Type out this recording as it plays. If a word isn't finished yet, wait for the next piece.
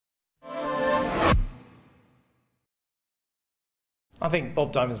I think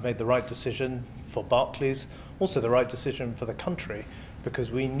Bob Diamond's made the right decision for Barclays, also the right decision for the country,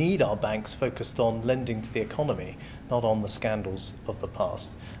 because we need our banks focused on lending to the economy, not on the scandals of the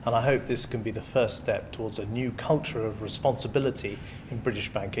past. And I hope this can be the first step towards a new culture of responsibility in British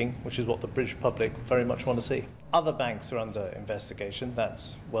banking, which is what the British public very much want to see. Other banks are under investigation,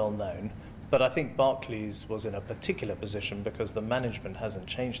 that's well known. But I think Barclays was in a particular position because the management hasn't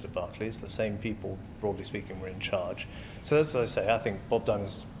changed at Barclays. The same people, broadly speaking, were in charge. So as I say, I think Bob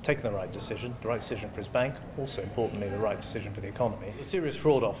Diamond's taken the right decision for his bank, also importantly the right decision for the economy. The Serious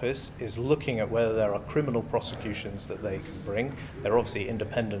Fraud Office is looking at whether there are criminal prosecutions that they can bring. They're obviously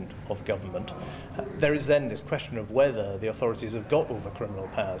independent of government. There is then this question of whether the authorities have got all the criminal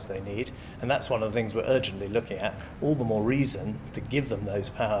powers they need, and that's one of the things we're urgently looking at. All the more reason to give them those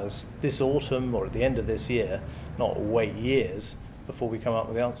powers this autumn or at the end of this year, not wait years before we come up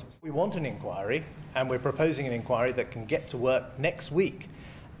with the answers. We want an inquiry, and we're proposing an inquiry that can get to work next week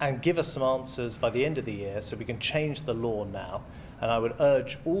and give us some answers by the end of the year so we can change the law now. And I would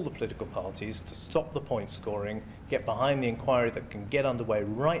urge all the political parties to stop the point scoring, get behind the inquiry that can get underway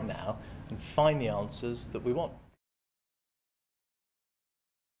right now and find the answers that we want.